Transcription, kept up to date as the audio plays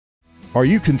Are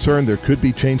you concerned there could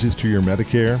be changes to your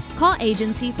Medicare? Call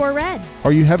Agency for Red.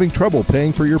 Are you having trouble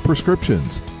paying for your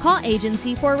prescriptions? Call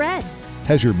Agency for Red.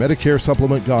 Has your Medicare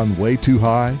supplement gone way too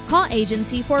high? Call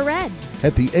Agency for Red.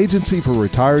 At the Agency for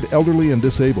Retired, Elderly, and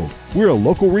Disabled, we're a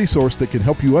local resource that can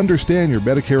help you understand your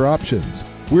Medicare options.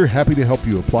 We're happy to help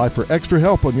you apply for extra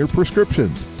help on your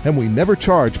prescriptions, and we never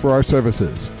charge for our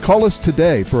services. Call us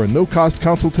today for a no-cost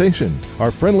consultation.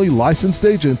 Our friendly licensed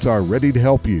agents are ready to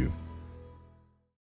help you.